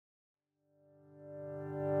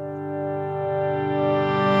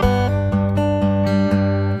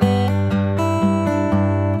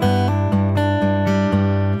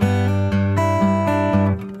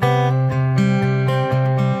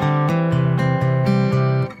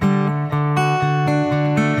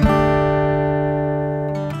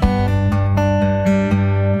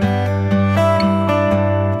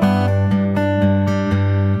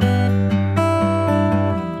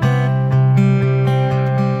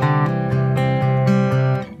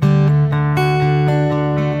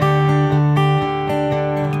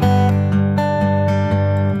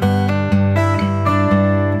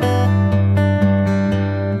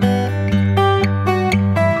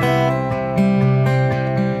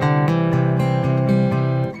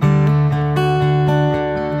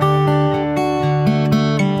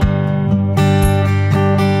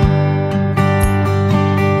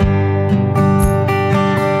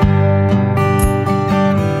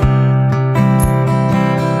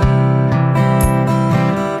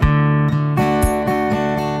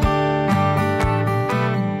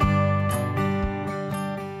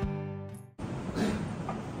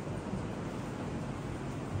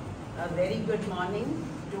A very good morning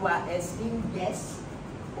to our esteemed guests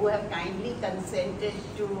who have kindly consented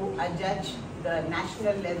to adjudge the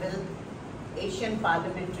national level Asian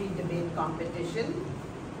Parliamentary Debate Competition,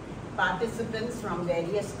 participants from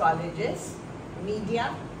various colleges,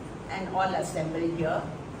 media and all assembled here.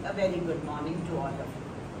 A very good morning to all of you.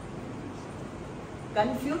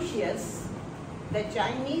 Confucius, the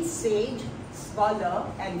Chinese sage, scholar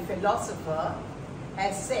and philosopher,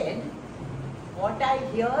 has said, "What I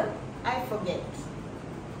hear, I forget.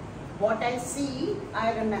 What I see,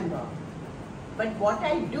 I remember. But what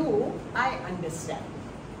I do, I understand."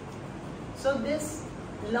 So this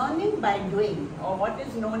learning by doing, or what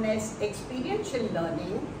is known as experiential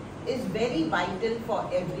learning, is very vital for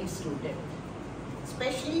every student.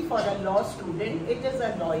 Especially for a law student, it is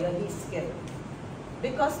a lawyerly skill.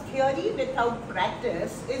 Because theory without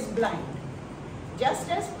practice is blind, just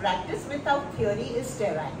as practice without theory is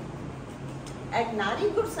sterile. At Gopi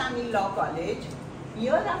Gursahani Law College,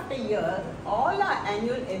 year after year, all our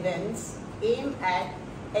annual events aim at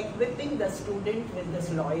equipping the student with this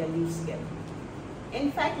lawyerly skill. In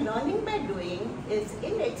fact, learning by doing is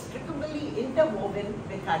inextricably interwoven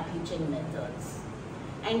with our teaching methods.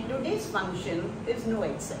 And today's function is no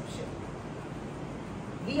exception.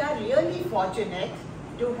 We are really fortunate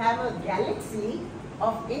to have a galaxy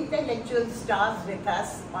of intellectual stars with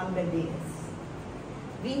us on the dais.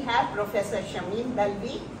 We have Professor Shamim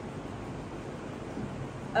Dalvi,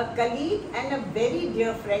 a colleague and a very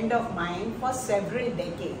dear friend of mine for several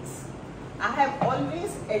decades. I have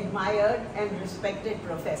always admired and respected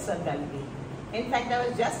Professor Dalvi. In fact, I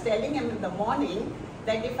was just telling him in the morning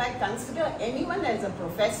that if I consider anyone as a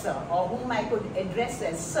professor or whom I could address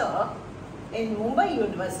as sir, in Mumbai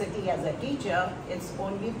University as a teacher, it's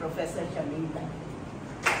only Professor Shamim Dalvi.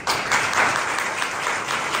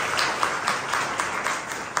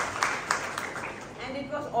 And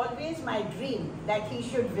it was always my dream that he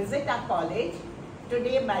should visit our college.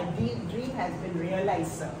 Today my dream has been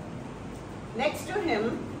realized, sir. Next to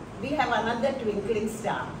him, we have another twinkling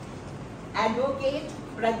star, Advocate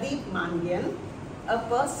Pradeep Mandhyan, a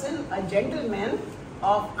person, a gentleman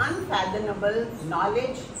of unfathomable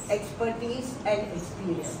knowledge, expertise and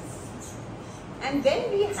experience. And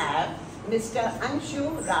then we have Mr.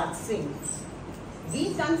 Anshu Raj Singh.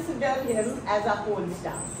 We consider him as a pole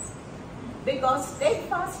star because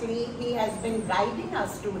steadfastly he has been guiding our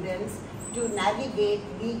students to navigate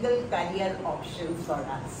legal career options for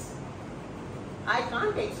us. I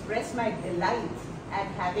can't express my delight at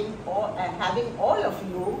having all of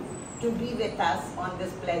you to be with us on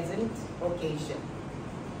this pleasant occasion.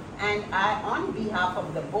 And on behalf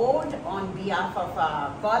of the board, on behalf of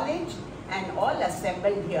our college and all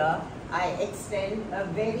assembled here, I extend a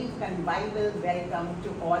very convivial welcome to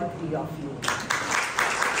all three of you.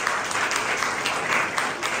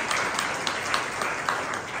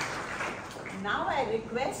 Now I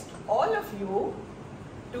request all of you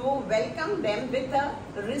to welcome them with a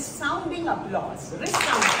resounding applause.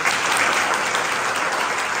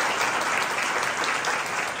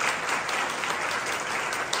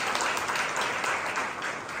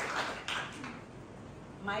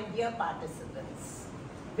 My dear participants,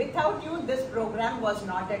 without you this program was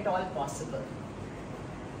not at all possible.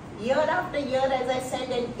 Year after year, as I said,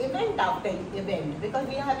 and event after event, because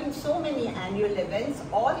we are having so many annual events,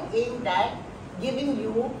 all aimed at giving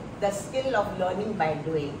you the skill of learning by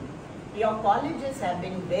doing. Your colleges have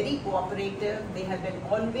been very cooperative. They have been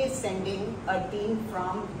always sending a team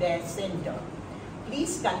from their center.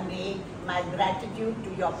 Please convey my gratitude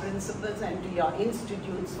to your principals and to your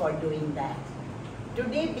institutes for doing that.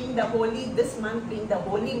 Today being this month being the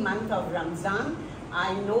holy month of Ramzan,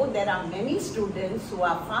 I know there are many students who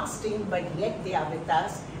are fasting, but yet they are with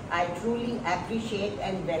us. I truly appreciate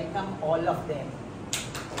and welcome all of them.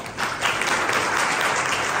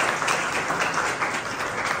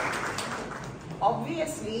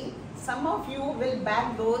 Obviously, some of you will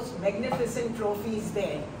bag those magnificent trophies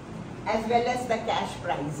there, as well as the cash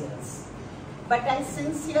prizes. But I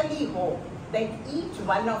sincerely hope that each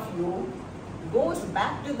one of you goes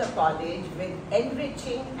back to the college with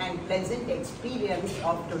enriching and pleasant experience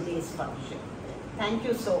of today's function. Thank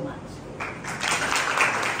you so much.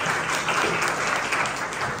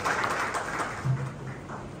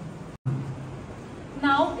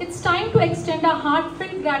 Now it's time to extend our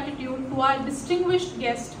heartfelt gratitude to our distinguished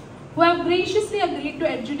guests who have graciously agreed to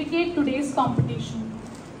adjudicate today's competition.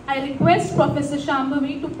 I request Professor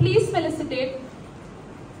Shambhavi to please felicitate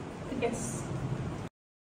the guests.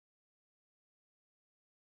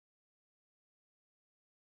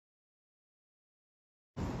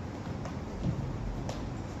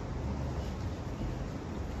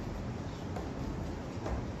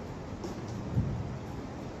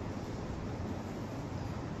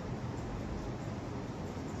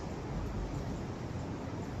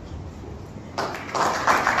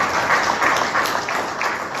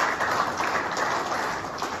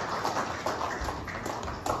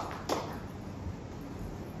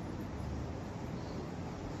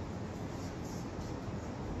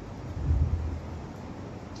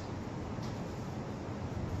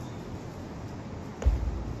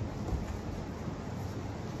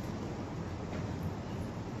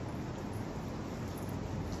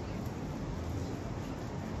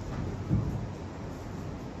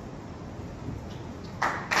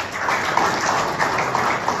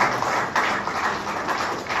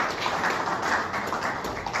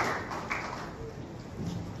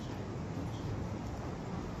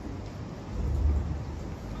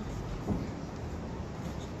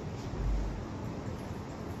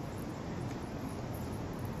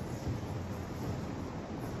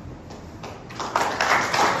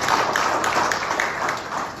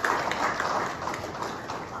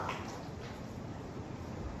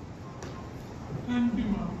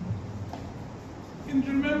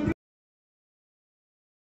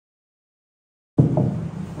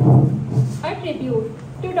 tribute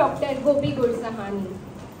to Dr. Gopi Gursahani.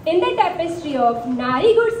 In the tapestry of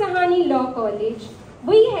Nari Gursahani Law College,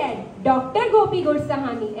 we had Dr. Gopi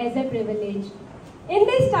Gursahani as a privilege. In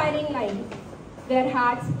this tiring life, their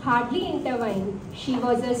hearts hardly intertwined. She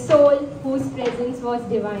was a soul whose presence was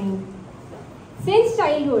divine. Since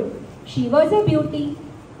childhood, she was a beauty,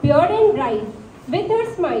 pure and bright. With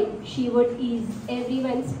her smile, she would ease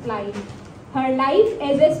everyone's plight. Her life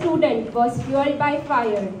as a student was fueled by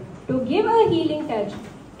fire. To give a healing touch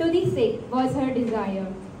to the sick was her desire.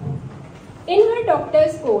 In her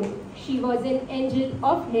doctor's coat, she was an angel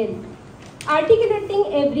of health, articulating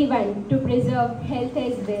everyone to preserve health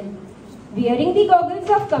as well. Wearing the goggles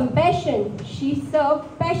of compassion, she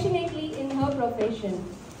served passionately in her profession.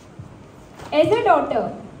 As a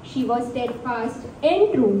daughter, she was steadfast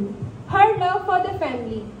and true, her love for the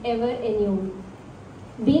family ever anew.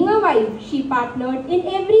 Being a wife, she partnered in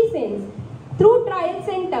every sense. Through trials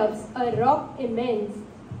and toughs, a rock immense,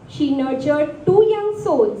 she nurtured two young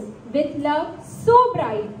souls with love so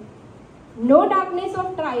bright. No darkness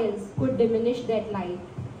of trials could diminish that light.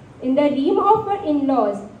 In the realm of her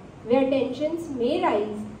in-laws, where tensions may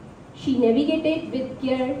rise, she navigated with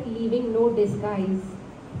care, leaving no disguise.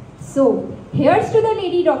 So, here's to the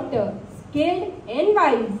lady doctor, skilled and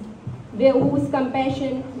wise, whose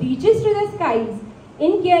compassion reaches to the skies.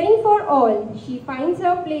 In caring for all, she finds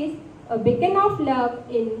her place, a beacon of love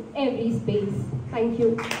in every space. Thank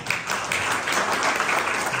you.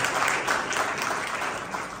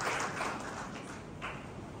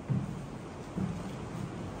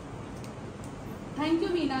 Thank you,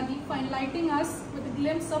 Veenadi, for enlightening us with a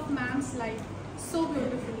glimpse of man's life so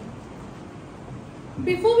beautifully.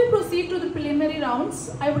 Before we proceed to the preliminary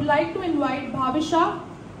rounds, I would like to invite Bhavisha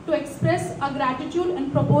to express our gratitude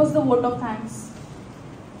and propose the vote of thanks.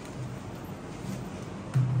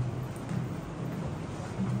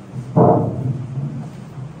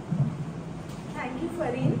 Thank you,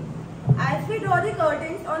 Praveen. As we draw the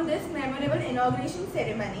curtains on this memorable inauguration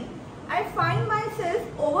ceremony, I find myself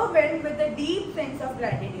overwhelmed with a deep sense of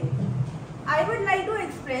gratitude. I would like to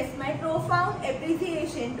express my profound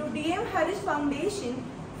appreciation to DM Harish Foundation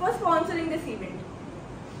for sponsoring this event.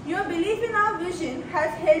 Your belief in our vision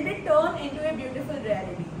has helped it turn into a beautiful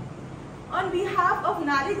reality. On behalf of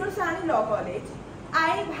Nari Gursahani Law College,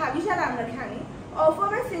 I, Bhavisha Ramnathani, offer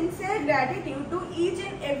my sincere gratitude to each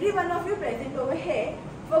and every one of you present over here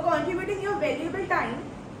for contributing your valuable time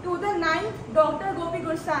to the 9th Dr. Gopi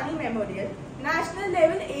Gursahani Memorial National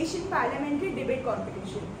Level Asian Parliamentary Debate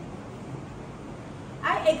Competition.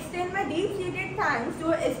 I extend my deep-seated thanks to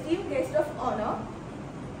our esteemed guest of honor,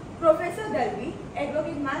 Professor Dalvi,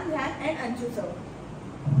 Advocate Mandhyan and Anshu sir.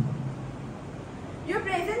 Your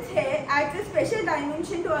presence here adds a special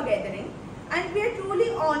dimension to our gathering, and we are truly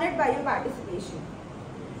honored by your participation.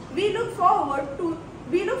 We look forward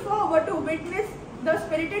to witness the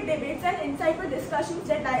spirited debates and insightful discussions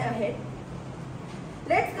that lie ahead.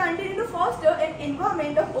 Let's continue to foster an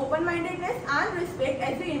environment of open-mindedness and respect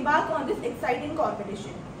as we embark on this exciting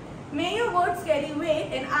competition. May your words carry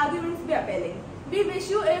weight and arguments be appealing. We wish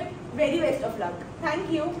you a very best of luck.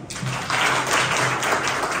 Thank you.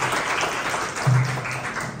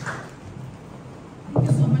 Thank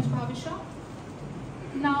you so much, Bhavisha.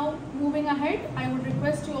 Now, moving ahead, I would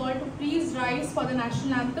request you all to please rise for the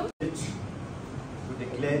national anthem. To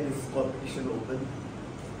declare this competition open,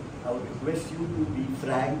 I would request you to be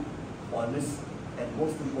frank, honest, and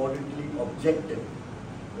most importantly, objective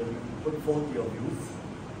when you put forth your views.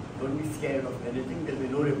 Don't be scared of anything. There will be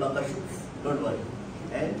no repercussions. Don't worry.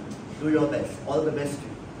 And do your best. All the best to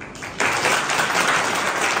you.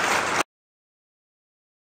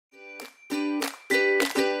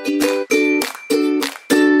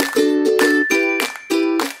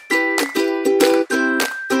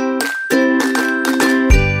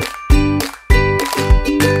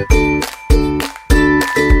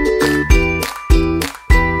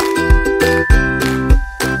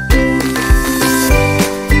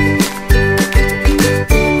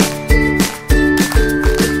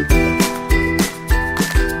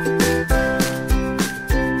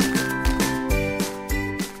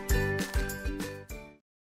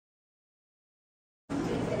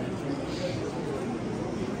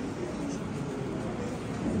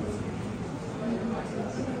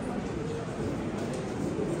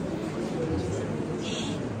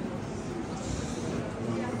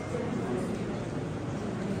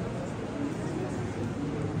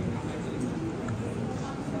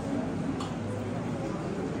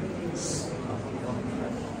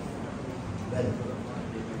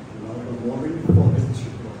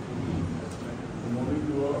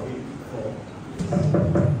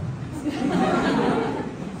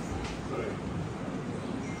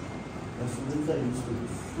 students are used to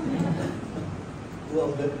this.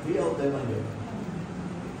 Three of them are here.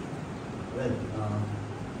 Well,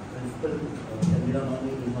 Principal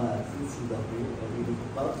Chandiramani in her absence, she's away, we will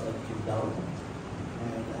pass she's down.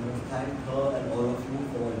 And I must thank her and all of you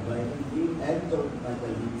for inviting me and my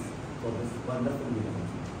colleagues for this wonderful event.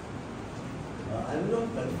 I will not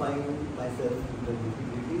confine myself to the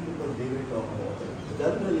nitty-gritty because they will talk about it.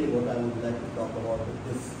 Generally, what I would like to talk about is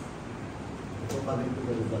this, before coming to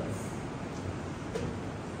the results.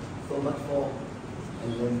 So much for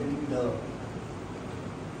enlightening the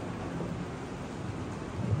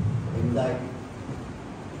anxiety.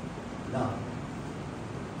 Now,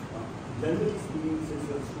 generally speaking, since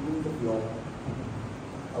you're students of law,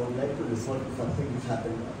 I would like to refer to something which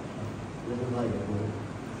happened a little while ago.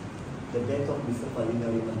 The death of Mr.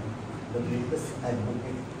 Parliamentary, the greatest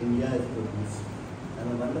advocate India has produced,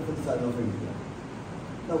 and a wonderful son of India.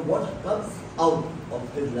 Now, what comes out of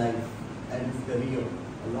his life and his career,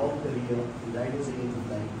 a long career, he died at the age of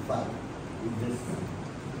 95, is this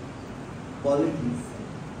qualities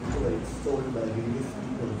which were extolled by various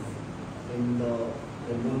people in the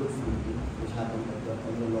notice meeting which happened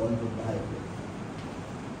on the launch of the High Court.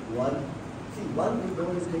 One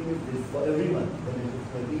important thing is this for everyone, whether it is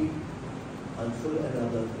Pradeep, Anshu and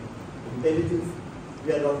others, intelligence,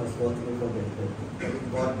 we are not responsible for that. That is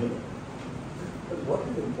God given. But what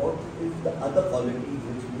is important is the other qualities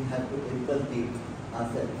which we have to inculcate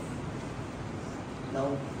ourselves.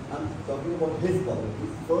 Now, I'm talking about his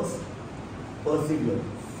qualities. First,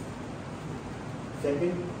 perseverance.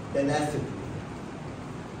 Second, tenacity.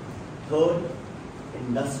 Third,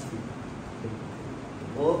 industry.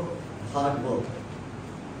 Work, hard work.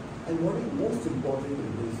 And what is most important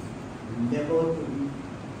in this, never to be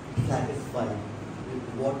satisfied with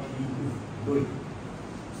what he is doing.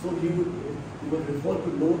 So he would refer to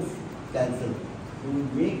notes, cancel. He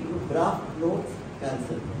would draft notes,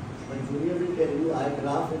 cancel. My junior will tell you, I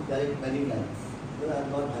draft and correct many times. But I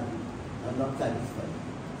am not happy. I am not satisfied.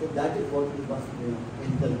 So that is what we must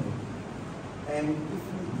inculcate. And if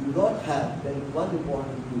you do not have, then one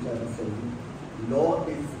important thing which I must tell you, law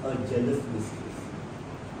is a jealous mistress.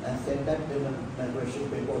 I said that in my question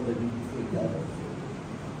paper on the DPC exam.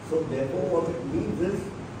 So therefore what it means is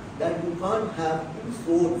that you can't have two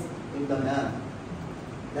swords in the man,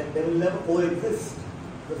 that they will never coexist.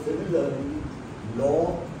 So similarly,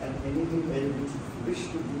 law and anything else which you wish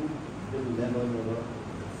to do will never exist.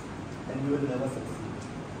 And you will never succeed.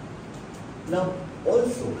 Now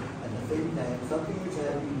also, at the same time, something which I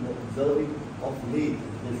have been observing of late is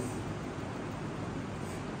this.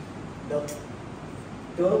 The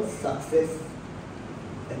term success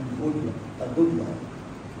and a good lawyer.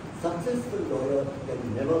 Successful lawyer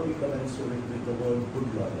can never be commensurate with the word good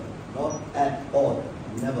lawyer. Not at all.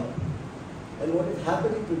 Never. And what is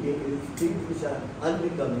happening today is things which are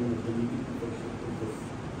unbecoming with the legal profession is this.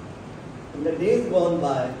 In the days gone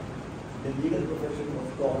by, the legal profession was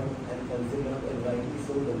called and considered, and rightly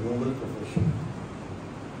so, the noble profession.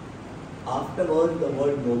 Afterwards, the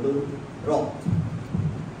word noble dropped.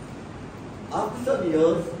 After some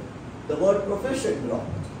years, the word profession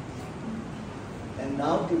dropped. And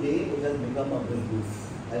now today, it has become a business.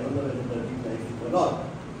 I don't know whether Pradeep likes it or not.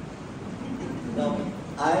 Now,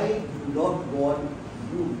 I do not want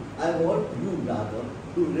you, I want you rather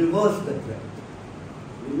to reverse the trend.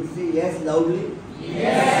 Will you say yes loudly?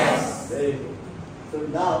 Yes! Very good. So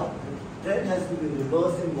now, the trend has to be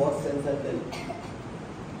reversed in what sense I tell you.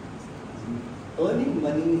 Earning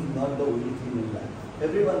money is not the only thing in life.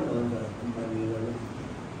 Everyone earns money.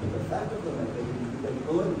 But the fact of the matter is you can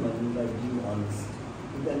earn money by being honest.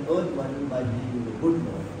 You can earn money by being a good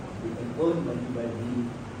lawyer. You can earn money by being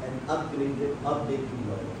an updated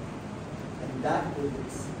lawyer. And that is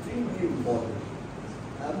extremely important.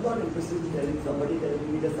 I am not interested in somebody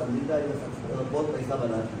telling me that Sangeeta is a बहुत पैसा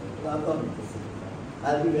बनाती है. I am not interested in that. I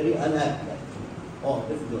will be very unhappy actually. Oh,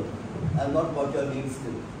 this is good. I have not got your name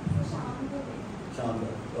still. Shamim.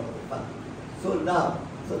 Okay, fine. So now,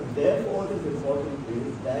 therefore what is important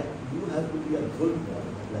is that you have to be a good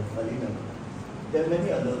lawyer, like Salina. There are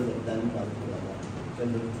many others like Gandhi,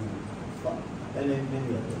 Chevli, and many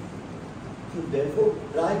others. So therefore,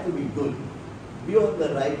 try to be good. Be on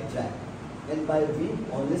the right track. And by being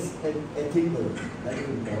honest and ethical, that is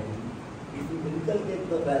important. If you inculcate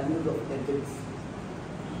the values of ethics,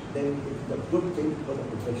 then it is a good thing for the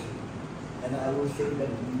profession. And I would say that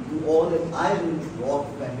you all and I will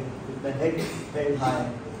walk with my head held high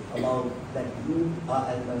about that you are,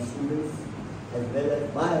 as my students, as well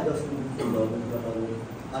as my other students in government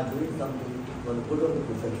are doing something for the good of the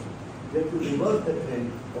profession. We have to reverse the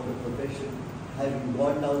trend of the profession having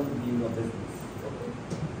gone down to being a business. Okay,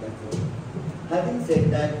 that's all. Having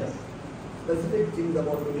said that, specific things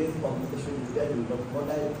about today's competition to tell you, but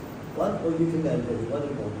one only thing I'll tell you, one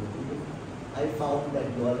important thing is, I found that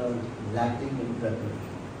you all are lacking in preparation.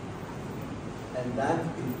 And that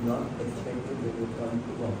is not expected when you come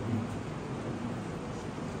to compete.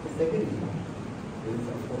 The second thing is,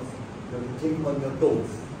 of course, you have to think on your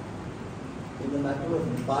toes. In the matter of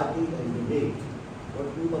party and debate, what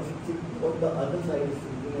you must think, what the other side is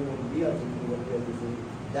thinking and what we are thinking, what we are saying,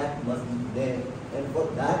 that must be there. And for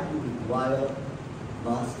that you require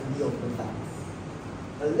mastery of the facts.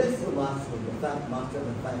 Unless you master the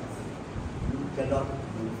facts, you cannot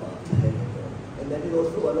move far ahead at all. And that is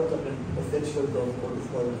also one of the essentials of what is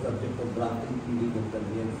called the subject of drafting, reading and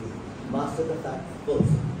conveyancing. Master the facts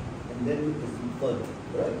first, and then you proceed further.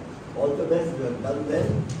 Right? All the best, you have done well,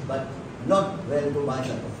 but not well to my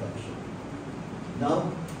satisfaction.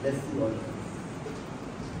 Now, let's see what it is.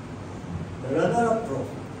 The runner-up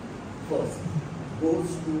trophy, first, goes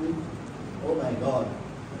to, oh my God,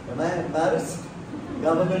 am I embarrassed?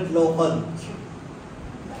 Government Law College.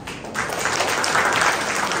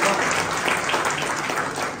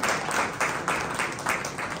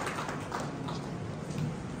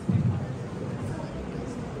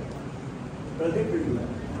 Pradeep will